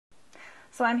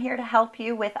So I'm here to help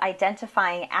you with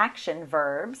identifying action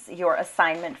verbs, your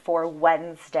assignment for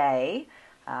Wednesday.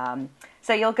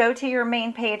 So you'll go to your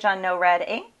main page on No Red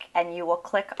Ink and you will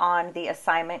click on the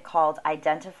assignment called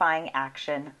Identifying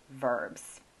Action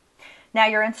Verbs. Now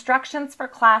your instructions for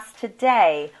class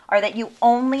today are that you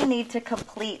only need to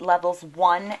complete levels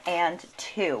 1 and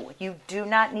 2. You do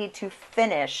not need to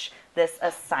finish this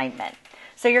assignment.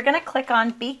 So you're going to click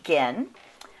on Begin.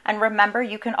 And remember,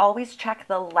 you can always check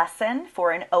the lesson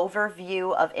for an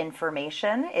overview of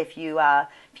information. If you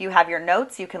have your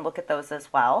notes, you can look at those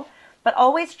as well. But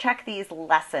always check these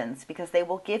lessons because they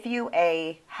will give you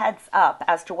a heads up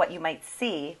as to what you might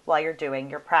see while you're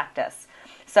doing your practice.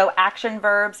 So action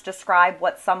verbs describe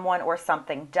what someone or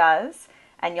something does,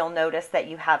 and you'll notice that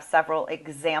you have several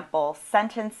example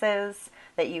sentences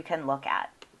that you can look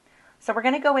at. So we're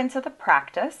going to go into the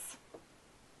practice.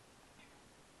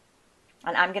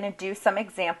 And I'm going to do some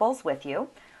examples with you.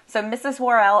 So Mrs.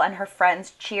 Worrell and her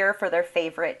friends cheer for their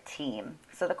favorite team.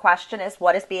 So the question is,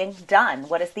 what is being done?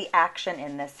 What is the action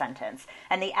in this sentence?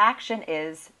 And the action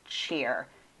is cheer.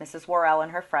 Mrs. Worrell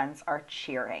and her friends are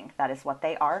cheering. That is what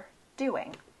they are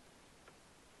doing.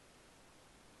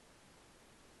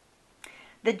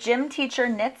 The gym teacher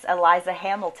knits Eliza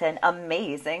Hamilton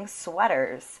amazing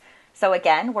sweaters. So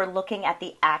again, we're looking at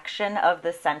the action of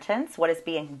the sentence, what is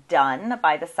being done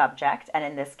by the subject, and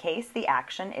in this case, the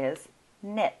action is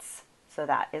knits. So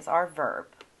that is our verb.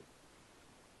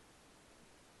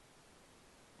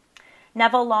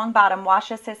 Neville Longbottom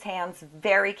washes his hands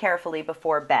very carefully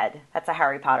before bed. That's a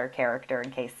Harry Potter character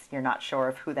in case you're not sure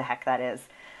of who the heck that is.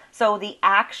 So the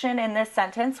action in this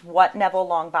sentence, what Neville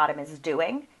Longbottom is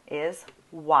doing, is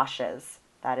washes.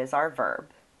 That is our verb.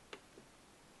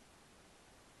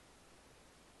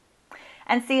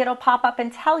 And see, it'll pop up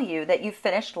and tell you that you've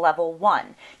finished level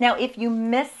 1. Now, if you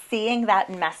miss seeing that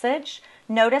message,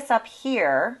 notice up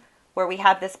here where we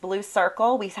have this blue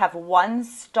circle, we have 1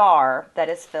 star that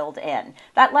is filled in.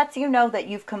 That lets you know that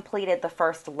you've completed the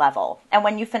first level. And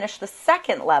when you finish the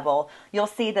second level, you'll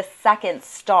see the second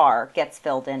star gets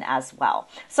filled in as well.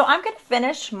 So I'm going to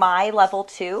finish my level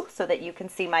 2 so that you can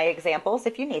see my examples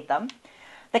if you need them.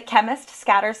 The chemist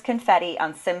scatters confetti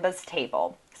on Simba's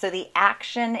table. So the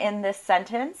action in this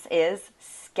sentence is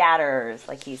scatters,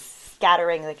 like he's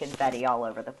scattering the confetti all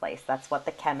over the place. That's what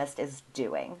the chemist is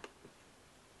doing.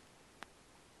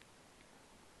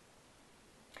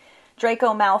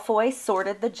 Draco Malfoy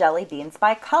sorted the jelly beans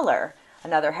by color.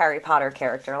 Another Harry Potter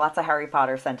character. Lots of Harry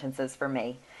Potter sentences for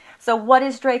me. So what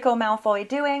is Draco Malfoy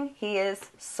doing? He is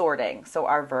sorting. So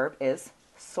our verb is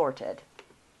sorted.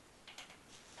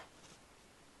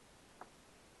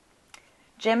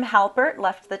 Jim Halpert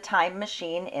left the time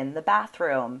machine in the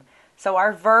bathroom. So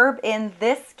our verb in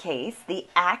this case, the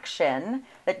action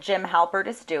that Jim Halpert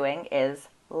is doing is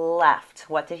left.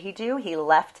 What did he do? He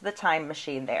left the time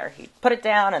machine there. He put it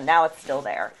down and now it's still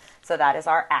there. So that is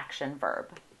our action verb.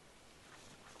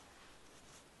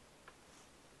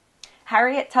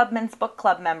 Harriet Tubman's book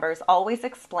club members always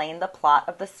explain the plot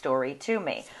of the story to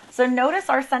me. So notice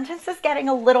our sentence is getting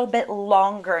a little bit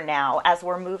longer now as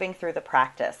we're moving through the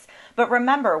practice. But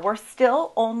remember, we're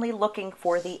still only looking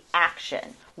for the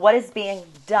action. What is being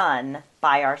done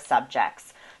by our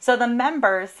subjects? So the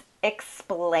members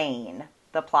explain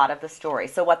the plot of the story.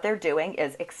 So what they're doing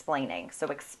is explaining. So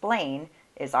explain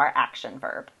is our action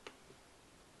verb.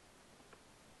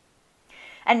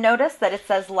 And notice that it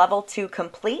says level 2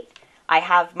 complete. I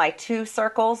have my 2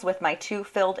 circles with my 2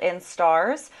 filled in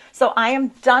stars. So I am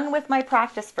done with my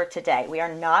practice for today. We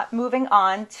are not moving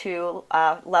on to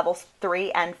levels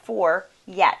 3 and 4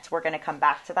 yet. We're going to come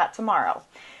back to that tomorrow.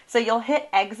 So you'll hit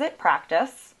exit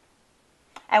practice.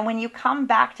 And when you come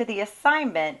back to the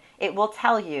assignment, it will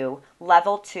tell you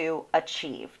level 2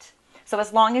 achieved. So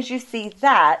as long as you see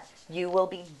that, you will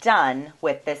be done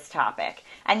with this topic.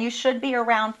 And you should be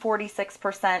around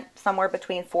 46%, somewhere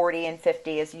between 40 and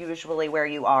 50 is usually where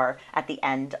you are at the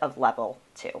end of level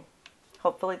 2.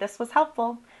 Hopefully this was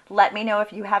helpful. Let me know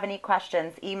if you have any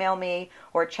questions. Email me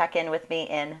or check in with me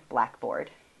in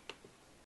Blackboard.